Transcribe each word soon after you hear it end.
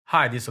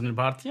Hi, this is Sunil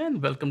Bhartia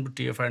and welcome to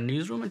TFR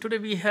Newsroom. And today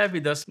we have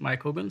with us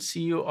Mike Hogan,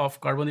 CEO of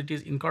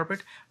Carbonetes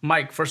Incorporated.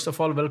 Mike, first of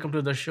all, welcome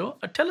to the show.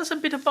 Tell us a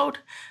bit about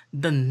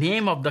the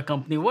name of the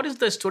company. What is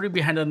the story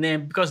behind the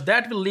name? Because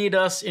that will lead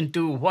us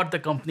into what the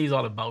company is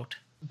all about.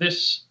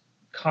 This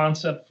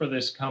concept for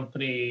this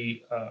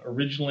company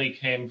originally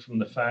came from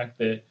the fact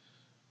that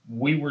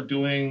we were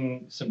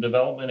doing some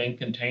development in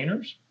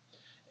containers,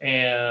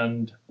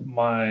 and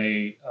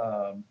my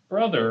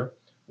brother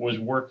was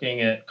working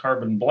at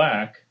Carbon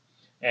Black,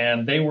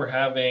 and they were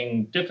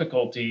having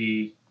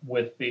difficulty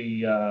with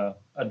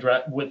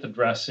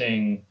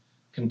addressing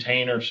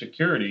container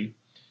security,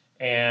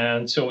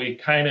 and so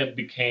it kind of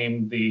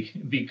became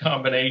the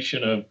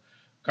combination of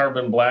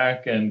Carbon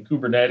Black and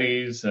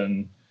Kubernetes,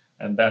 and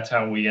that's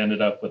how we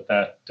ended up with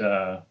that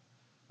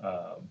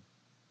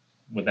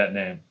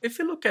name. If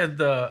you look at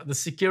the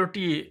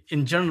security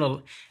in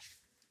general,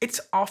 it's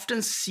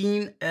often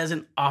seen as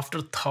an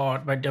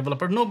afterthought by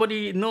developer.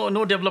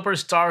 No developer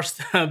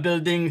starts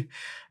building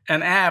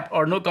an app,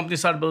 or no company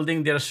start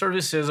building their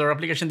services or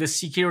application with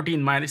security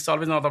in mind. It's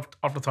always not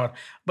afterthought.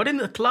 But in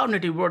the cloud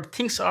native world,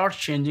 things are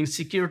changing.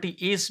 Security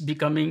is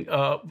becoming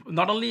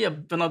not only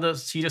one of the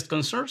serious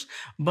concerns,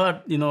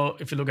 but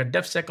if you look at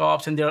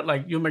DevSecOps, and there,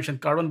 like you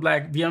mentioned, Carbon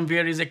Black,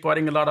 VMware is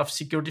acquiring a lot of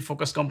security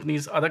focused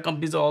companies. Other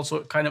companies are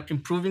also kind of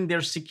improving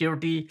their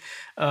security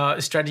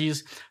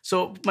strategies.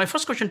 So my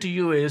first question to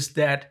you is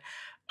that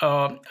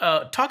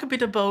talk a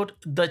bit about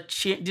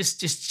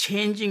this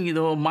changing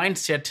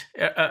mindset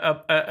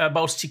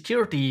about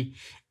security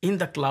in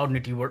the cloud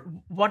native world.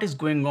 What is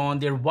going on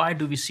there? Why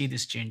do we see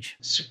this change?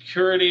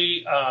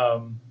 Security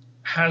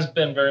has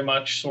been very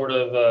much sort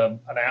of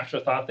an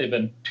afterthought. They've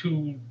been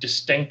two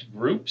distinct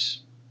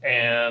groups,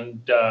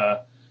 and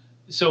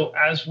so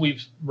as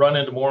we've run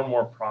into more and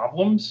more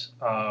problems,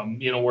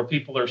 where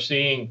people are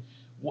seeing,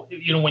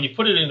 when you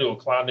put it into a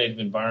cloud native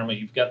environment,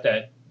 you've got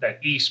that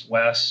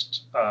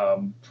east-west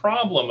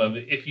problem of,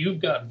 if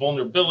you've got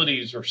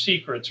vulnerabilities or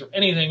secrets or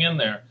anything in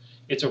there,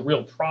 it's a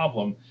real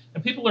problem.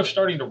 And people are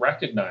starting to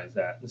recognize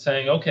that and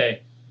saying,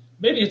 okay,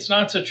 maybe it's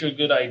not such a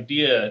good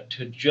idea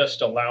to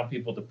just allow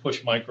people to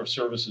push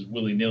microservices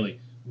willy-nilly.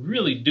 We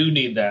really do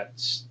need that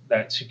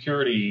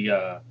security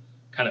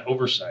kind of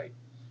oversight.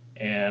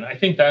 And I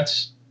think that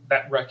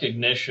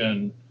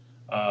recognition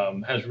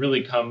has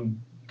really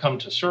come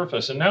to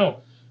surface. And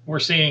now we're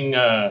seeing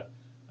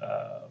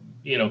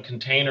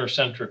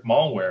container-centric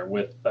malware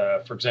with,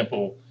 for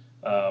example,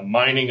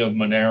 mining of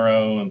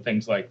Monero and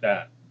things like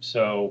that.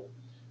 So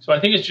I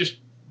think it's just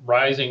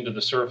rising to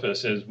the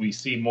surface as we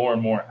see more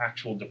and more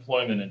actual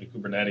deployment into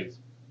Kubernetes.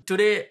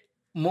 Today,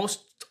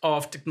 most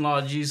of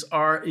technologies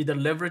are either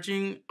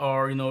leveraging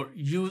or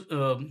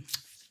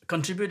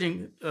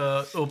contributing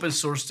open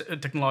source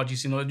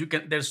technologies.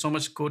 There's so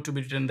much code to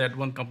be written that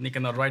one company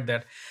cannot write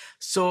that.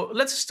 So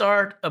let's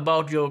start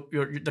about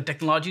the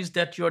technologies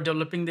that you're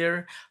developing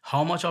there.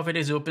 How much of it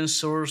is open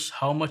source?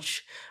 How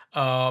much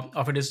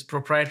of it is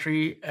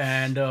proprietary?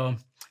 And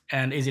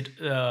is it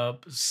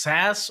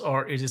SaaS,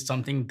 or is it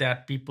something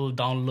that people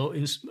download,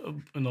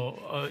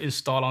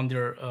 install on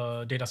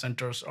their data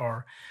centers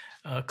or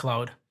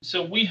cloud?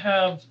 So we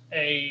have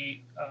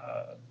a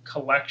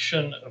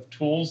collection of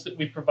tools that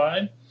we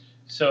provide.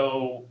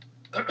 So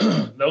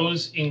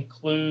those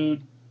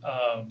include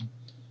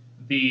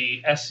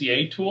the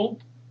SCA tool,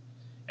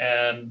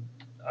 and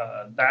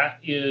that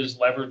is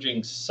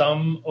leveraging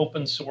some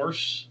open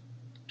source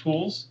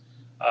tools.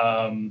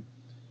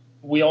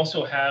 We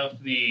also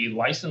have the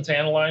license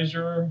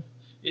analyzer.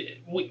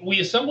 We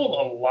assembled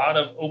a lot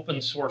of open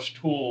source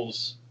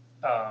tools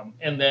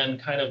and then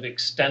kind of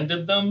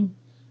extended them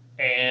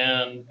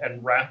and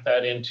wrap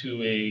that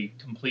into a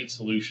complete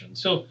solution.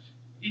 So,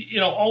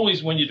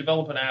 always when you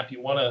develop an app, you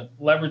want to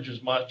leverage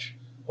as much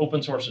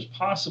open source as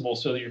possible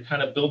so that you're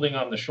kind of building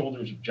on the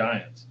shoulders of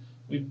giants.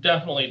 We've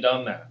definitely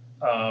done that.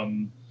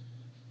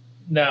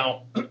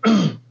 Now,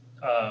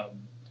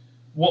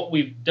 what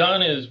we've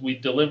done is we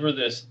deliver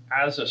this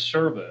as a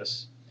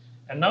service,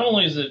 and not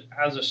only is it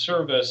as a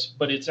service,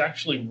 but it's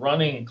actually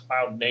running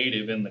cloud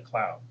native in the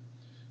cloud.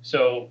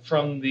 So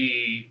from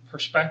the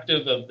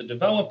perspective of the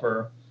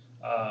developer,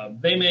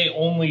 they may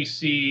only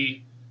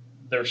see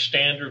their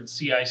standard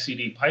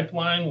CI/CD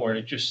pipeline, where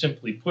it just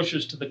simply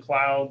pushes to the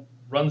cloud,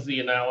 runs the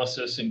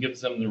analysis, and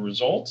gives them the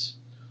results.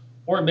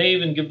 Or it may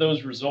even give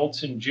those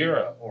results in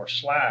Jira or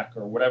Slack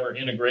or whatever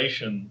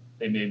integration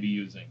they may be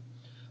using.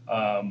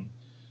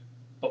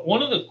 But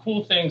one of the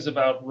cool things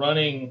about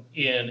running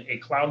in a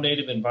cloud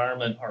native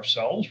environment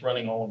ourselves,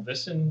 running all of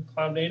this in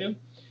cloud native,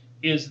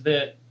 is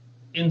that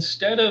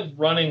instead of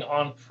running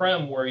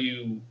on-prem where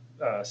you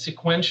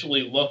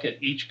sequentially look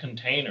at each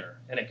container,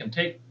 and it can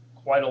take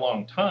quite a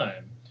long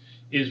time,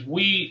 is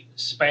we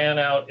span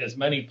out as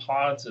many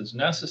pods as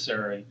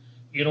necessary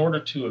in order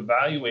to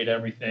evaluate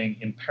everything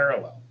in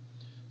parallel.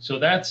 So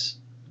that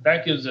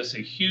gives us a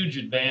huge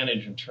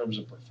advantage in terms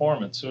of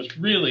performance. So it's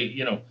really,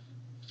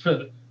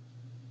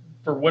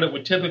 for what it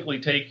would typically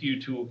take you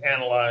to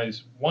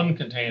analyze one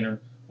container,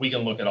 we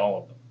can look at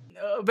all of them.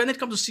 when it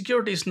comes to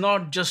security, it's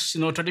not just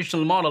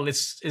traditional model.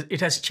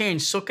 It has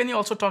changed. So can you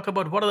also talk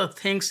about what are the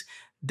things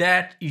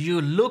that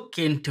you look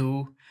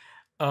into,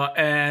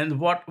 and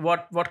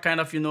what kind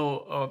of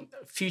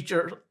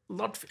feature,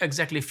 not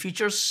exactly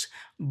features,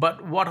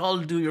 but what all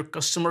do your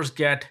customers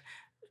get,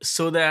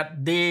 so that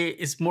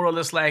it's more or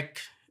less like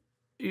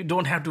you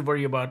don't have to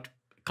worry about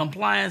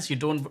compliance, you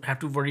don't have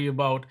to worry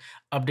about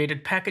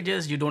updated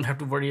packages, you don't have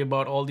to worry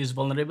about all these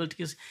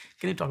vulnerabilities.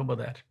 Can you talk about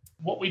that?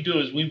 What we do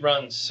is we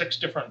run 6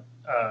 different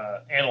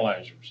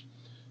analyzers.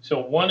 So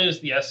one is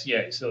the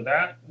SCA. So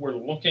that we're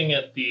looking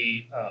at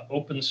the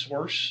open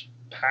source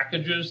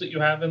packages that you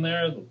have in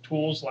there, the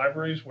tools,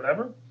 libraries,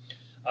 whatever.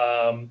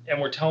 And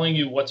we're telling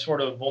you what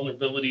sort of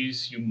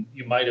vulnerabilities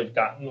you might have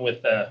gotten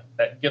with that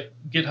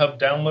GitHub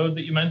download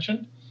that you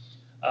mentioned.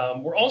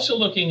 We're also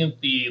looking at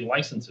the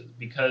licenses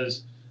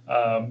because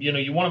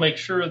you want to make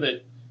sure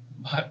that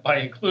by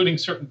including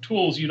certain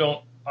tools, you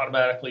don't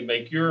automatically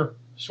make your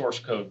source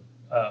code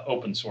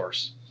open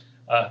source,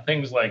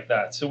 things like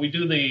that. So we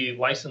do the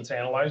license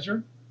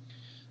analyzer.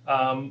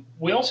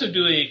 We also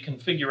do a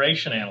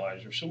configuration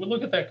analyzer. So we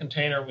look at that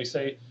container and we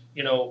say,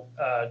 do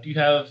you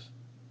have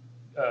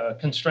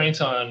constraints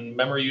on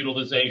memory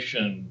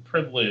utilization,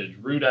 privilege,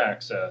 root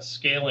access,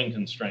 scaling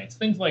constraints,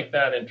 things like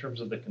that in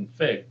terms of the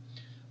config.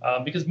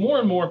 Because more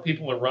and more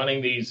people are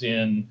running these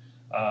in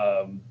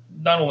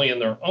not only in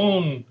their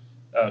own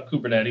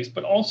Kubernetes,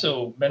 but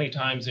also many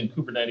times in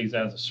Kubernetes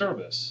as a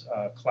service,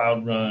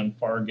 Cloud Run,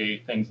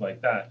 Fargate, things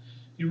like that.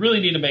 You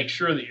really need to make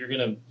sure that you're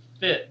going to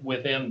fit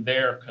within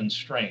their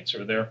constraints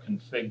or their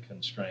config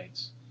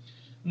constraints.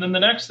 And then the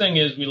next thing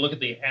is we look at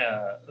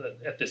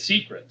the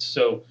secrets.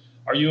 So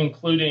are you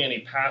including any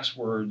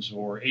passwords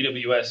or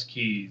AWS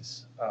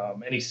keys,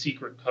 any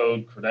secret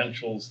code,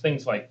 credentials,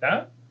 things like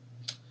that?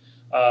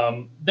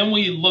 Then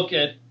we look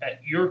at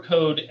your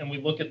code and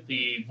we look at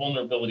the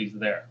vulnerabilities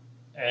there.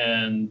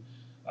 And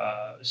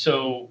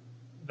so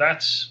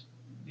that's,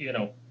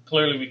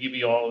 clearly we give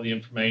you all of the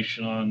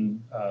information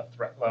on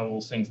threat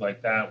levels, things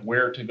like that,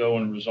 where to go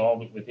and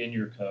resolve it within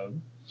your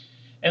code.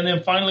 And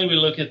then finally, we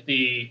look at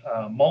the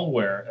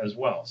malware as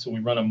well. So we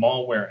run a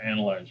malware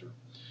analyzer.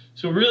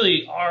 So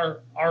really,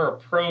 our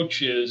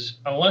approach is,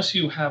 unless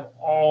you have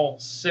all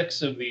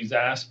 6 of these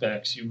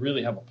aspects, you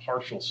really have a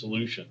partial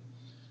solution.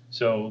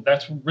 So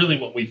that's really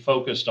what we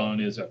focused on,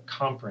 is a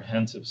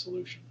comprehensive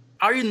solution.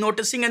 Are you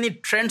noticing any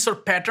trends or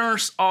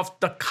patterns of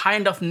the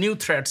kind of new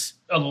threats?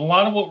 A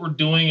lot of what we're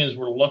doing is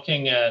we're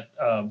looking at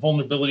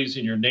vulnerabilities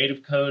in your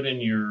native code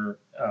and your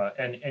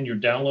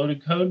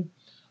downloaded code.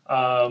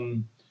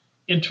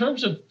 In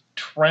terms of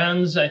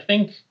trends, I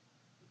think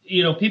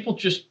people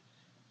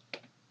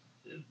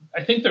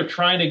I think they're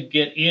trying to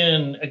get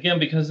in again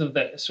because of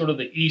the sort of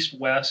the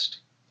east-west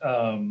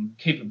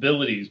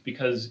capabilities.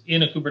 Because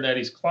in a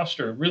Kubernetes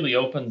cluster, it really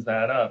opens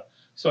that up.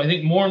 So I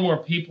think more and more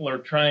people are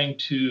trying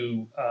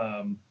to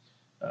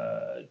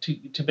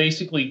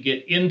basically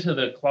get into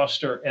the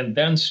cluster and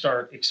then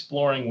start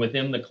exploring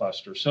within the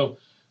cluster. So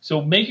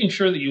making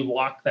sure that you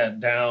lock that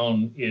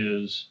down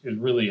is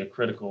really a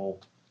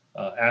critical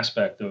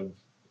aspect of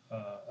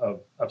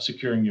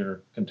securing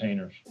your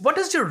containers. What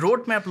does your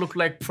roadmap look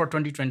like for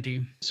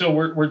 2020? So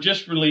we're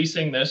just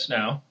releasing this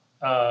now.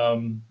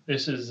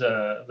 This is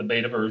the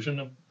beta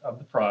version of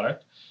the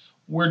product.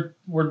 We're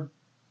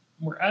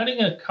adding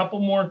a couple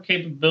more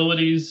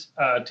capabilities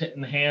to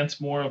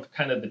enhance more of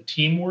kind of the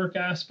teamwork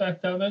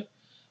aspect of it.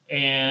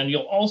 And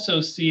you'll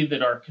also see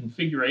that our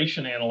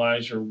configuration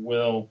analyzer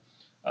will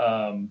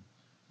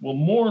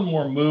more and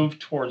more move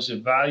towards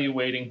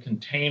evaluating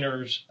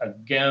containers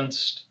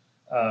against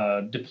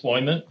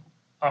deployment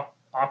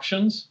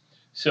options.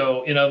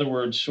 So in other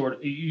words,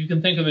 you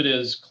can think of it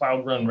as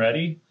Cloud Run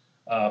ready,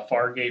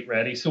 Fargate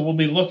ready. So we'll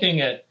be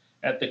looking at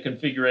the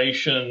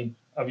configuration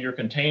of your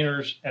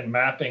containers and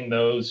mapping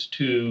those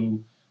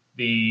to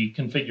the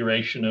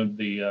configuration of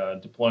the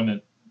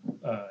deployment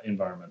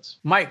environments.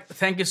 Mike,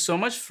 thank you so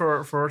much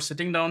for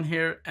sitting down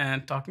here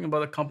and talking about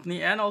the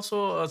company and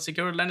also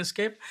security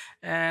landscape.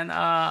 And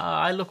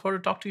I look forward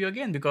to talk to you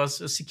again,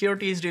 because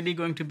security is really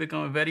going to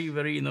become a very,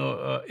 very,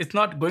 it's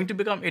not going to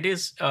become, it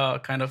is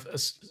kind of a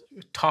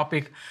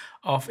topic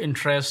of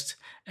interest.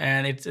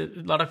 And a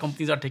lot of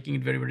companies are taking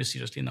it very, very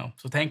seriously now.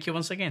 So thank you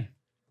once again.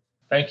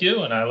 Thank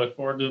you, and I look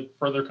forward to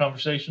further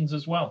conversations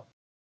as well.